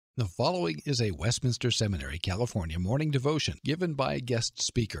The following is a Westminster Seminary, California morning devotion given by a guest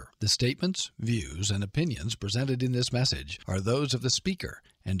speaker. The statements, views, and opinions presented in this message are those of the speaker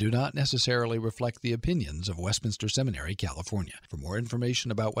and do not necessarily reflect the opinions of Westminster Seminary, California. For more information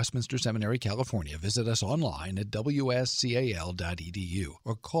about Westminster Seminary, California, visit us online at wscal.edu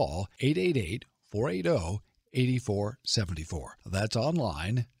or call 888-480-8474. That's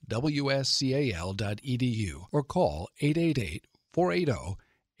online, wscal.edu or call 888-480-8474.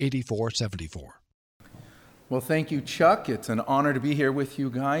 Well, thank you, Chuck. It's an honor to be here with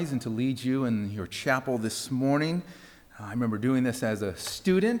you guys and to lead you in your chapel this morning. I remember doing this as a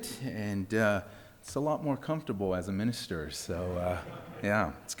student, and it's a lot more comfortable as a minister. So,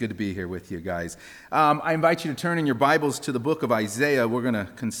 yeah, it's good to be here with you guys. I invite you to turn in your Bibles to the book of Isaiah. We're going to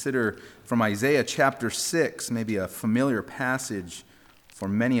consider from Isaiah chapter 6, maybe a familiar passage for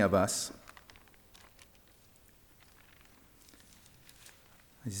many of us.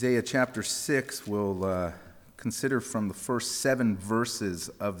 Isaiah chapter 6, we'll consider from the first 7 verses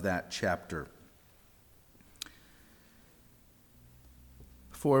of that chapter.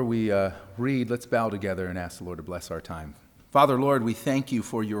 Before we read, let's bow together and ask the Lord to bless our time. Father, Lord, we thank you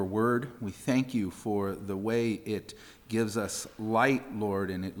for your word. We thank you for the way it gives us light,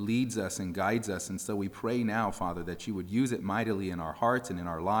 Lord, and it leads us and guides us. And so we pray now, Father, that you would use it mightily in our hearts and in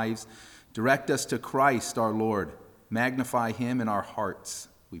our lives. Direct us to Christ, our Lord. Magnify him in our hearts.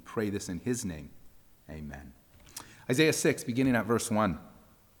 We pray this in his name. Amen. Isaiah 6, beginning at verse 1.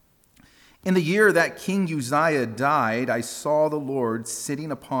 In the year that King Uzziah died, I saw the Lord sitting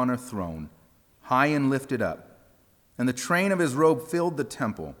upon a throne, high and lifted up, and the train of his robe filled the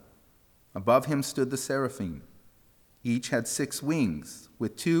temple. Above him stood the seraphim. Each had 6 wings.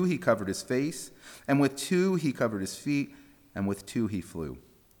 With 2 he covered his face, and with 2 he covered his feet, and with 2 he flew.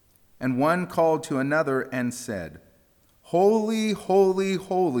 And one called to another and said, Holy, holy,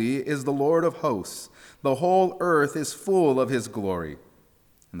 holy is the Lord of hosts. The whole earth is full of his glory.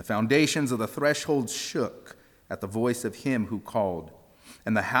 And the foundations of the threshold shook at the voice of him who called,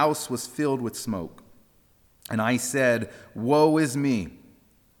 and the house was filled with smoke. And I said, Woe is me,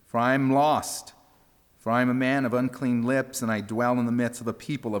 for I am lost, for I am a man of unclean lips, and I dwell in the midst of a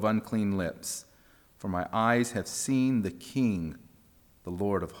people of unclean lips. For my eyes have seen the King, the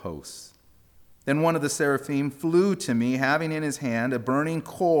Lord of hosts. Then one of the seraphim flew to me, having in his hand a burning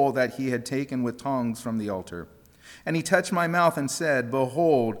coal that he had taken with tongs from the altar. And he touched my mouth and said,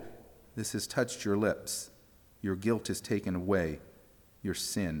 Behold, this has touched your lips. Your guilt is taken away, your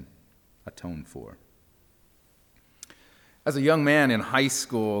sin atoned for. As a young man in high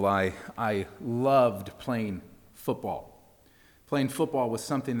school, I loved playing football. Playing football was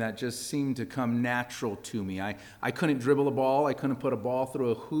something that just seemed to come natural to me. I couldn't dribble a ball. I couldn't put a ball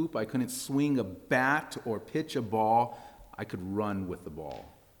through a hoop. I couldn't swing a bat or pitch a ball. I could run with the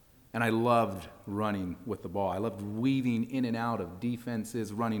ball. And I loved running with the ball. I loved weaving in and out of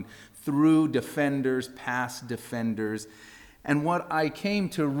defenses, running through defenders, past defenders. And what I came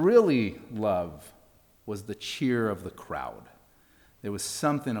to really love was the cheer of the crowd. There was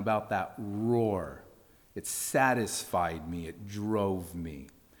something about that roar. It satisfied me. It drove me.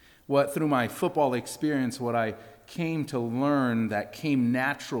 Through my football experience, what I came to learn that came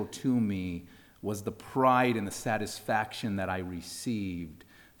natural to me was the pride and the satisfaction that I received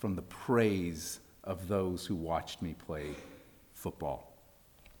from the praise of those who watched me play football.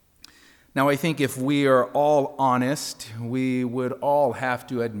 Now, I think if we are all honest, we would all have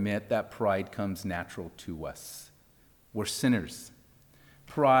to admit that pride comes natural to us. We're sinners.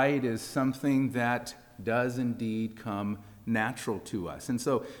 Pride is something that does indeed come natural to us. And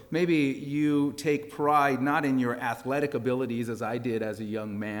so maybe you take pride not in your athletic abilities as I did as a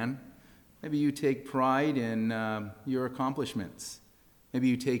young man. Maybe you take pride in your accomplishments. Maybe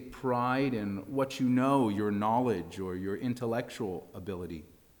you take pride in what you know, your knowledge or your intellectual ability.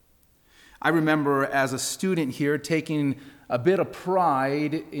 I remember as a student here taking a bit of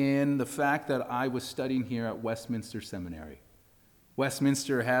pride in the fact that I was studying here at Westminster Seminary.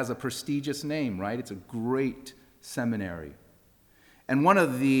 Westminster has a prestigious name, right? It's a great seminary. And one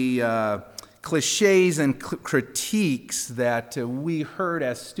of the cliches and critiques that we heard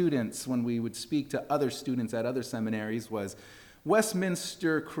as students when we would speak to other students at other seminaries was,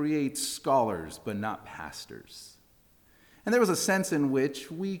 Westminster creates scholars, but not pastors. And there was a sense in which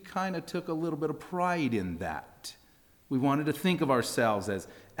we kind of took a little bit of pride in that. We wanted to think of ourselves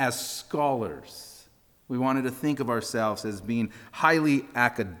as scholars. We wanted to think of ourselves as being highly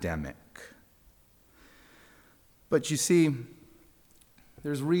academic. But you see,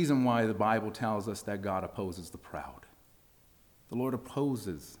 there's reason why the Bible tells us that God opposes the proud. The Lord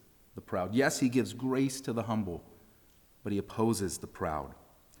opposes the proud. Yes, he gives grace to the humble, but he opposes the proud.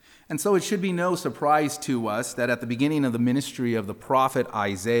 And so it should be no surprise to us that at the beginning of the ministry of the prophet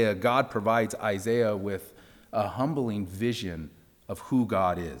Isaiah, God provides Isaiah with a humbling vision of who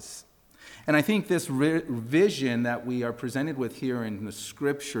God is. And I think this vision that we are presented with here in the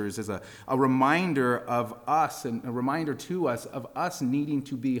scriptures is a reminder of us, and a reminder to us of us needing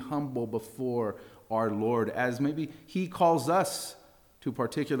to be humble before our Lord, as maybe he calls us to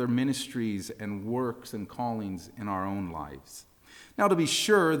particular ministries and works and callings in our own lives. Now, to be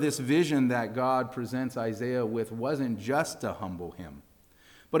sure, this vision that God presents Isaiah with wasn't just to humble him,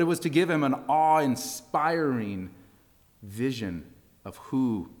 but it was to give him an awe-inspiring vision of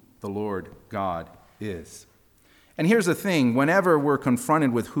who the Lord God is. And here's the thing, whenever we're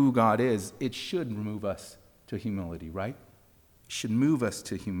confronted with who God is, it should move us to humility, right? It should move us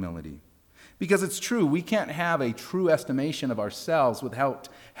to humility. Because it's true, we can't have a true estimation of ourselves without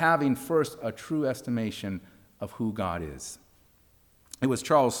having first a true estimation of who God is. It was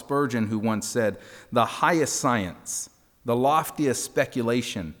Charles Spurgeon who once said, "The highest science, the loftiest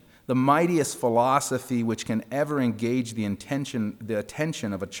speculation, the mightiest philosophy which can ever engage the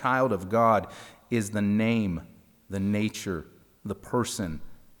attention of a child of God is the name, the nature, the person,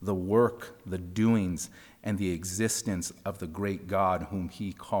 the work, the doings, and the existence of the great God whom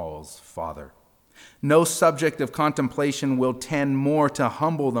he calls Father. No subject of contemplation will tend more to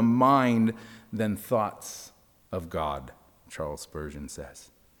humble the mind than thoughts of God," Charles Spurgeon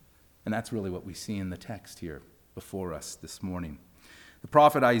says. And that's really what we see in the text here before us this morning. The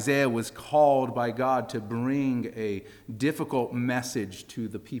prophet Isaiah was called by God to bring a difficult message to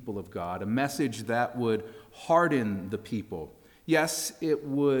the people of God, a message that would harden the people. Yes, it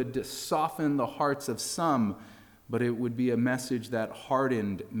would soften the hearts of some, but it would be a message that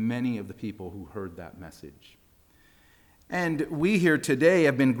hardened many of the people who heard that message. And we here today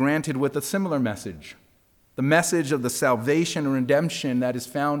have been granted with a similar message, the message of the salvation and redemption that is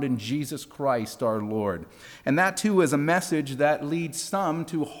found in Jesus Christ our Lord. And that too is a message that leads some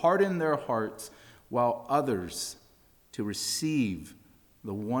to harden their hearts, while others to receive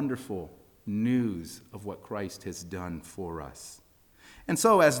the wonderful news of what Christ has done for us. And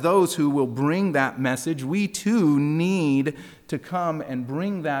so as those who will bring that message, we too need to come and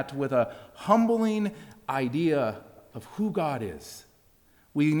bring that with a humbling idea of who God is.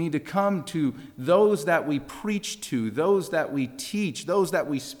 We need to come to those that we preach to, those that we teach, those that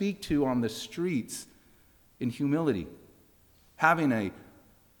we speak to on the streets in humility, having a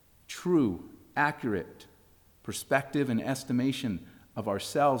true, accurate perspective and estimation of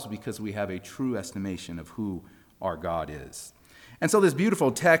ourselves because we have a true estimation of who our God is. And so this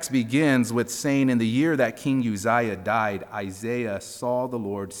beautiful text begins with saying, in the year that King Uzziah died, Isaiah saw the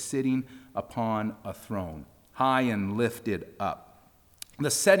Lord sitting upon a throne, high and lifted up. The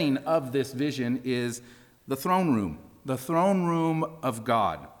setting of this vision is the throne room of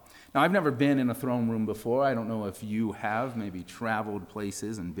God. Now, I've never been in a throne room before. I don't know if you have, maybe traveled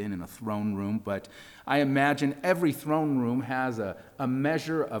places and been in a throne room, but I imagine every throne room has a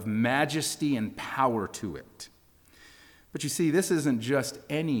measure of majesty and power to it. But you see, this isn't just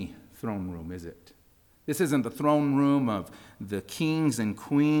any throne room, is it? This isn't the throne room of the kings and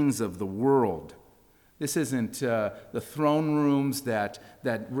queens of the world. This isn't the throne rooms that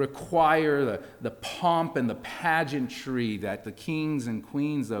require the pomp and the pageantry that the kings and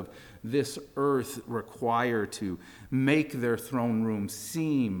queens of this earth require to make their throne room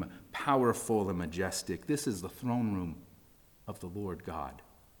seem powerful and majestic. This is the throne room of the Lord God.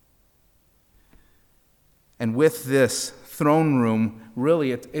 And with this throne room,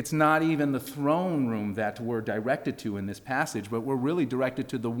 really, it's not even the throne room that we're directed to in this passage, but we're really directed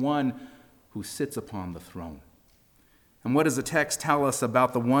to the one who sits upon the throne. And what does the text tell us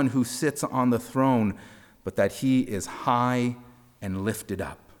about the one who sits on the throne, but that he is high and lifted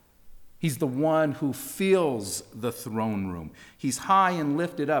up? He's the one who fills the throne room. He's high and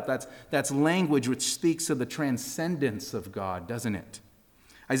lifted up. That's language which speaks of the transcendence of God, doesn't it?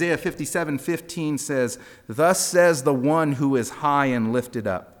 Isaiah 57:15 says, "Thus says the one who is high and lifted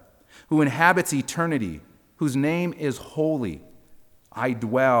up, who inhabits eternity, whose name is holy. I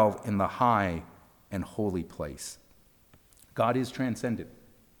dwell in the high and holy place." God is transcendent.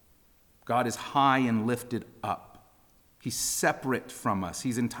 God is high and lifted up. He's separate from us.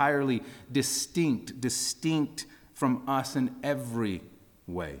 He's entirely distinct from us in every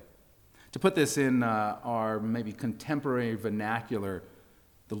way. To put this in our maybe contemporary vernacular,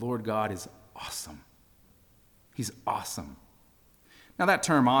 the Lord God is awesome. He's awesome. Now, that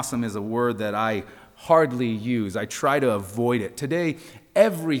term awesome is a word that I hardly use. I try to avoid it. Today,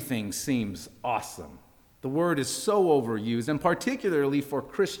 everything seems awesome. The word is so overused, and particularly for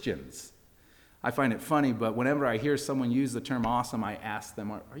Christians. I find it funny, but whenever I hear someone use the term awesome, I ask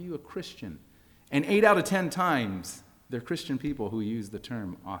them, are you a Christian? And 8 out of 10 times, they're Christian people who use the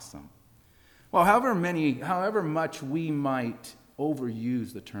term awesome. Well, however much we might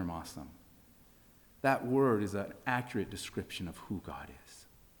overuse the term awesome, that word is an accurate description of who God is.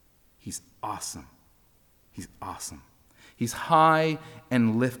 He's awesome. He's awesome. He's high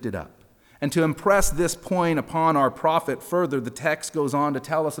and lifted up. And to impress this point upon our prophet further, the text goes on to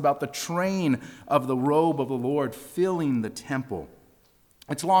tell us about the train of the robe of the Lord filling the temple.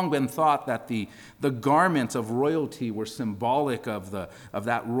 It's long been thought that the garments of royalty were symbolic of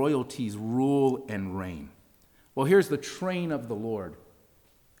that royalty's rule and reign. Well, here's the train of the Lord,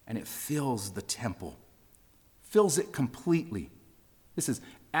 and it fills the temple, fills it completely. This is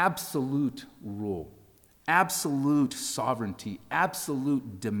absolute rule, absolute sovereignty,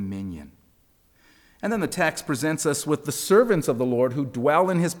 absolute dominion. And then the text presents us with the servants of the Lord who dwell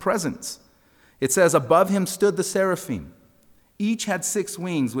in his presence. It says, above him stood the seraphim. Each had 6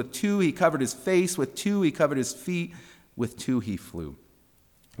 wings. With 2 he covered his face, with 2 he covered his feet, with 2 he flew.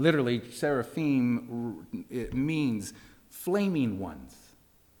 Literally, seraphim, it means flaming ones.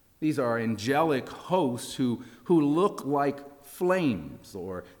 These are angelic hosts who look like flames,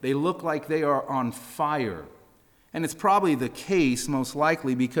 or they look like they are on fire. And it's probably the case, most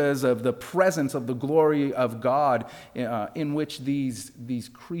likely, because of the presence of the glory of God in which these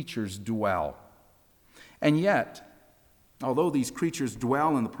creatures dwell. And yet, although these creatures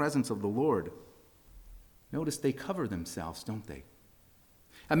dwell in the presence of the Lord, notice they cover themselves, don't they?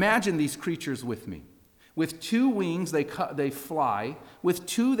 Imagine these creatures with me. With 2 wings, they fly. With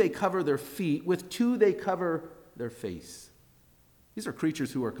 2, they cover their feet. With 2, they cover their face. These are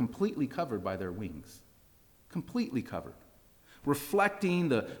creatures who are completely covered by their wings. Completely covered. Reflecting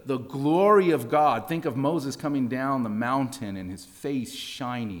the glory of God. Think of Moses coming down the mountain and his face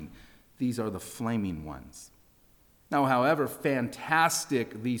shining. These are the flaming ones. Now, however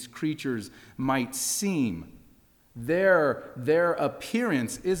fantastic these creatures might seem, their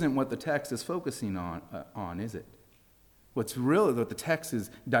appearance isn't what the text is focusing on, is it? What the text is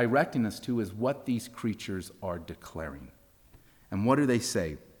directing us to is what these creatures are declaring. And what do they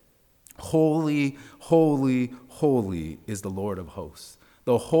say? Holy, holy, holy is the Lord of hosts.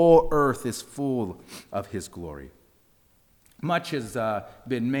 The whole earth is full of his glory. Much has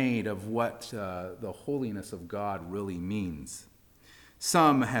been made of what the holiness of God really means.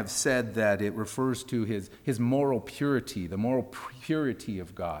 Some have said that it refers to his moral purity, the moral purity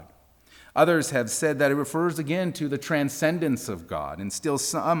of God. Others have said that it refers again to the transcendence of God. And still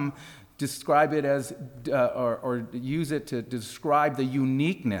some describe it as, or use it to describe the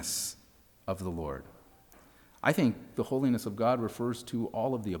uniqueness of the Lord. I think the holiness of God refers to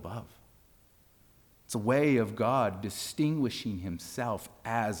all of the above. It's a way of God distinguishing himself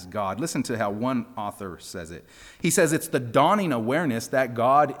as God. Listen to how one author says it. He says it's the dawning awareness that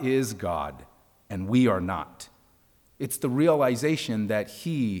God is God and we are not. It's the realization that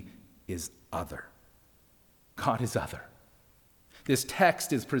he is other. God is other. This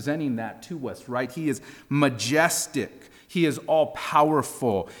text is presenting that to us, right? He is majestic. He is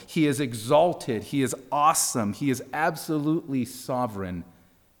all-powerful. He is exalted. He is awesome. He is absolutely sovereign,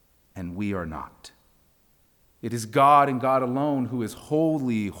 and we are not. It is God and God alone who is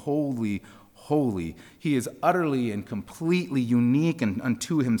holy, holy, holy. He is utterly and completely unique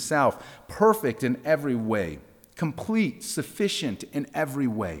unto himself, perfect in every way, complete, sufficient in every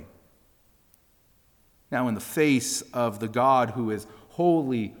way. Now, in the face of the God who is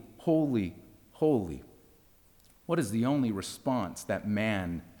holy, holy, holy, what is the only response that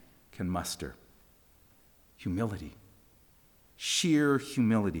man can muster? Humility. Sheer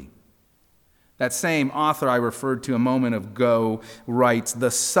humility. That same author I referred to a moment ago writes,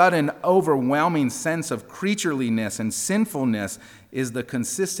 the sudden, overwhelming sense of creatureliness and sinfulness is the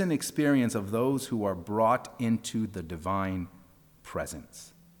consistent experience of those who are brought into the divine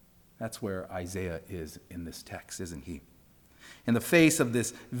presence. That's where Isaiah is in this text, isn't he? In the face of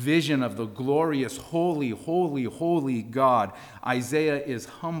this vision of the glorious, holy, holy, holy God, Isaiah is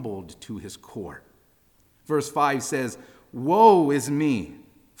humbled to his core. Verse 5 says, "Woe is me,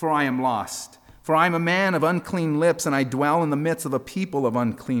 for I am lost. For I am a man of unclean lips, and I dwell in the midst of a people of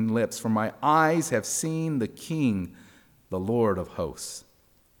unclean lips. For my eyes have seen the King, the Lord of hosts."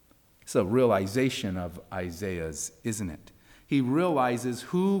 It's a realization of Isaiah's, isn't it? He realizes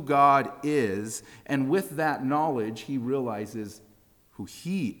who God is, and with that knowledge, he realizes who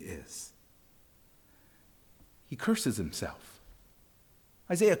he is. He curses himself.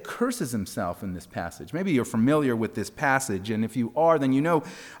 Isaiah curses himself in this passage. Maybe you're familiar with this passage, and if you are, then you know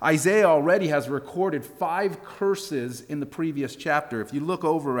Isaiah already has recorded 5 curses in the previous chapter. If you look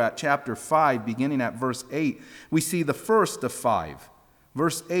over at chapter 5, beginning at verse 8, we see the first of 5.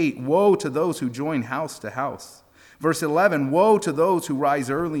 Verse 8, woe to those who join house to house. Verse 11, woe to those who rise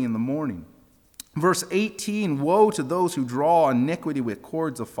early in the morning. Verse 18, woe to those who draw iniquity with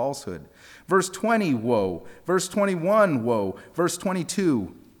cords of falsehood. Verse 20, woe. Verse 21, woe. Verse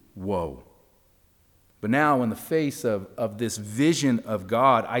 22, woe. But now in the face of this vision of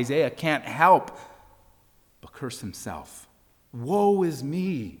God, Isaiah can't help but curse himself. Woe is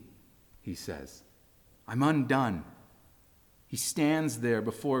me, he says. I'm undone. He stands there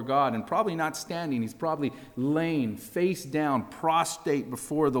before God, and probably not standing, he's probably laying face down, prostrate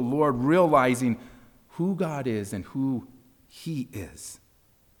before the Lord, realizing who God is and who he is.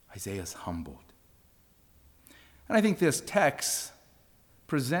 Isaiah's humbled. And I think this text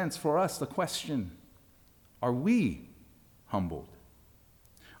presents for us the question, are we humbled?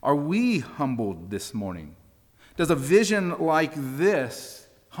 Are we humbled this morning? Does a vision like this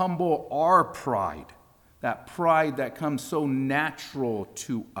humble our pride? That pride that comes so natural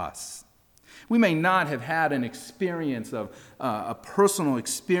to us. We may not have had an experience of a personal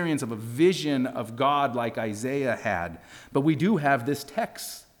experience of a vision of God like Isaiah had, but we do have this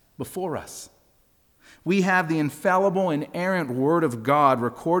text before us. We have the infallible, inerrant Word of God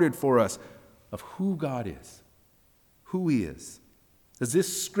recorded for us of who God is, who he is. Does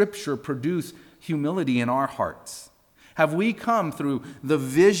this scripture produce humility in our hearts? Have we come through the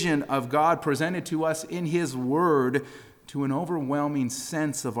vision of God presented to us in his word to an overwhelming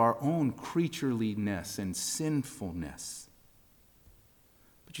sense of our own creatureliness and sinfulness?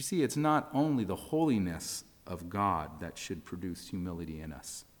 But you see, it's not only the holiness of God that should produce humility in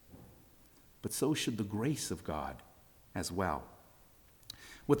us, but so should the grace of God as well.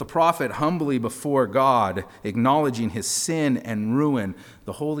 With the prophet humbly before God, acknowledging his sin and ruin,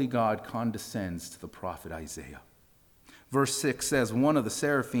 the holy God condescends to the prophet Isaiah. Verse 6 says, one of the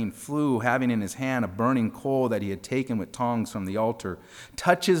seraphim flew, having in his hand a burning coal that he had taken with tongs from the altar,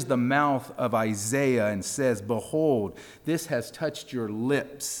 touches the mouth of Isaiah and says, behold, this has touched your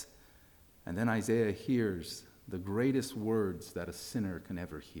lips. And then Isaiah hears the greatest words that a sinner can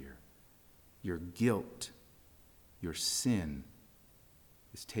ever hear. Your guilt, your sin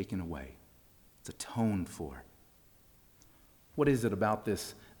is taken away. It's atoned for. What is it about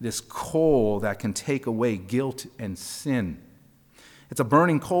this coal that can take away guilt and sin? It's a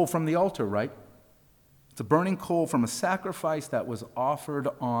burning coal from the altar, right? It's a burning coal from a sacrifice that was offered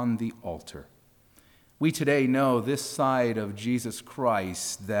on the altar. We today know this side of Jesus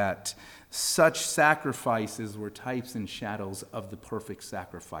Christ that such sacrifices were types and shadows of the perfect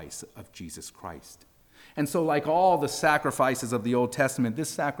sacrifice of Jesus Christ. And so, like all the sacrifices of the Old Testament, this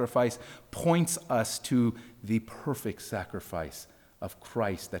sacrifice points us to the perfect sacrifice of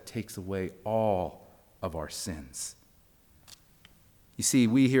Christ that takes away all of our sins. You see,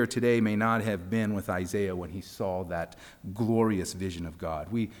 we here today may not have been with Isaiah when he saw that glorious vision of God.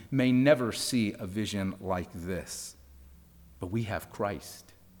 We may never see a vision like this, but we have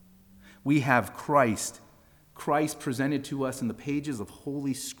Christ. We have Christ presented to us in the pages of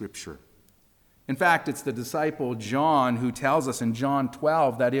Holy Scripture. In fact, it's the disciple John who tells us in John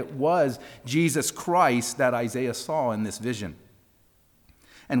 12 that it was Jesus Christ that Isaiah saw in this vision.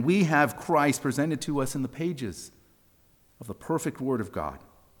 And we have Christ presented to us in the pages of the perfect Word of God.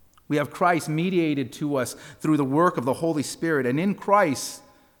 We have Christ mediated to us through the work of the Holy Spirit. And in Christ,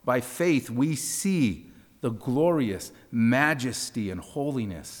 by faith, we see the glorious majesty and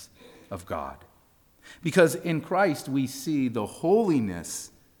holiness of God. Because in Christ, we see the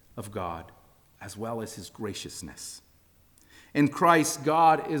holiness of God as well as his graciousness. In Christ,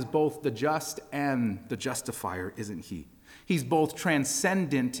 God is both the just and the justifier, isn't he? He's both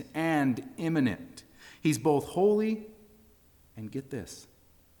transcendent and immanent. He's both holy and, get this,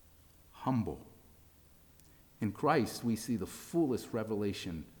 humble. In Christ, we see the fullest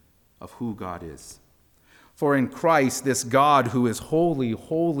revelation of who God is. For in Christ, this God who is holy,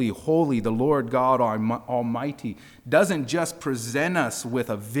 holy, holy, the Lord God Almighty, doesn't just present us with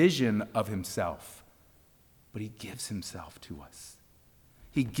a vision of himself, but he gives himself to us.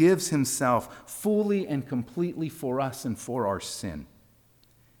 He gives himself fully and completely for us and for our sin.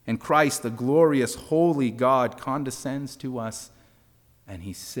 In Christ, the glorious, holy God condescends to us, and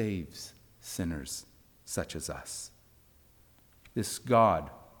he saves sinners such as us. This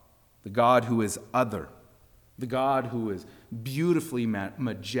God, the God who is other, the God who is beautifully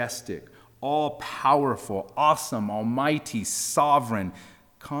majestic, all-powerful, awesome, almighty, sovereign,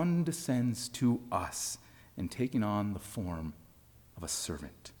 condescends to us in taking on the form of of a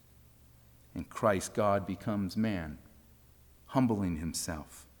servant. In Christ, God becomes man, humbling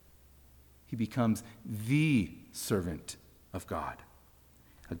himself. He becomes the servant of God.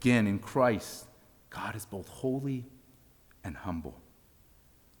 Again, in Christ, God is both holy and humble.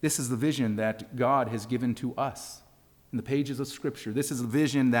 This is the vision that God has given to us in the pages of Scripture. This is the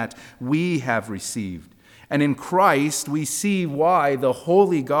vision that we have received. And in Christ, we see why the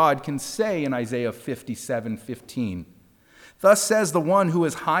holy God can say in Isaiah 57:15, "Thus says the one who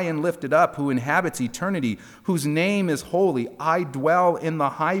is high and lifted up, who inhabits eternity, whose name is holy. I dwell in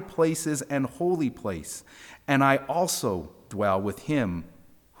the high places and holy place, and I also dwell with him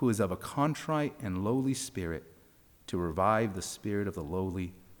who is of a contrite and lowly spirit, to revive the spirit of the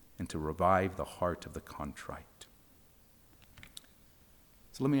lowly and to revive the heart of the contrite."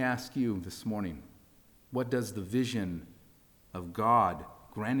 So let me ask you this morning, what does the vision of God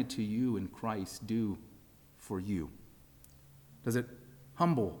granted to you in Christ do for you? Does it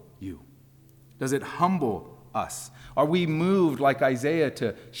humble you? Does it humble us? Are we moved like Isaiah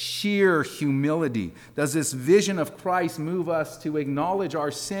to sheer humility? Does this vision of Christ move us to acknowledge our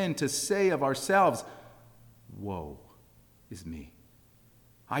sin, to say of ourselves, "Woe is me.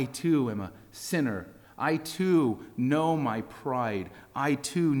 I too am a sinner. I too know my pride. I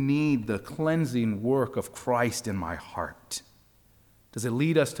too need the cleansing work of Christ in my heart"? Does it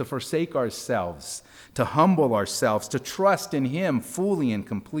lead us to forsake ourselves, to humble ourselves, to trust in him fully and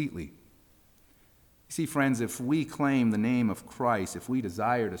completely? You see, friends, if we claim the name of Christ, if we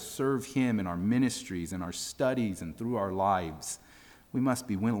desire to serve him in our ministries, in our studies, and through our lives, we must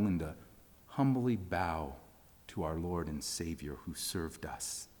be willing to humbly bow to our Lord and Savior who served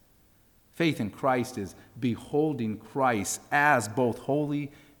us. Faith in Christ is beholding Christ as both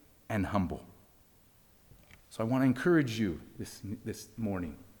holy and humble. So I want to encourage you this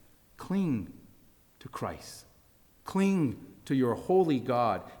morning. Cling to Christ. Cling to your holy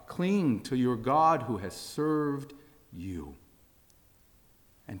God. Cling to your God who has served you.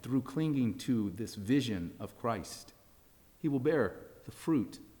 And through clinging to this vision of Christ, he will bear the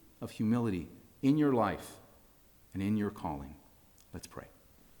fruit of humility in your life and in your calling. Let's pray.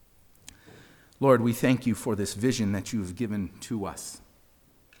 Lord, we thank you for this vision that you have given to us.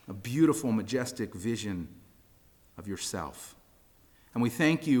 A beautiful, majestic vision of yourself. And we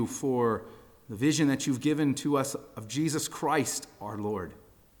thank you for the vision that you've given to us of Jesus Christ, our Lord.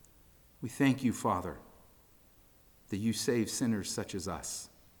 We thank you, Father, that you save sinners such as us.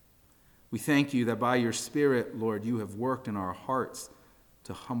 We thank you that by your Spirit, Lord, you have worked in our hearts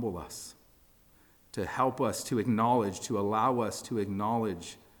to humble us, to help us to acknowledge, to allow us to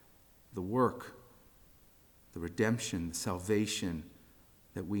acknowledge the work, the redemption, the salvation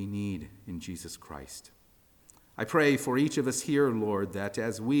that we need in Jesus Christ. I pray for each of us here, Lord, that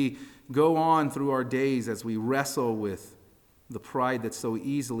as we go on through our days, as we wrestle with the pride that so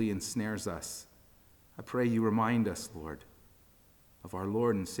easily ensnares us, I pray you remind us, Lord, of our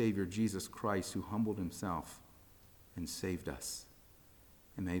Lord and Savior Jesus Christ, who humbled himself and saved us.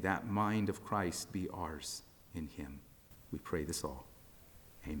 And may that mind of Christ be ours in him. We pray this all.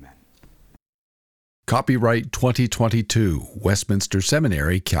 Amen. Copyright 2022, Westminster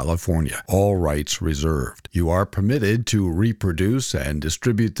Seminary, California. All rights reserved. You are permitted to reproduce and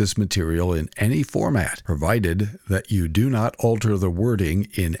distribute this material in any format, provided that you do not alter the wording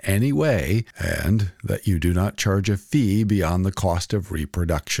in any way and that you do not charge a fee beyond the cost of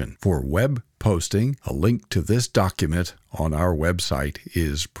reproduction. For web posting, a link to this document on our website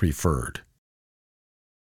is preferred.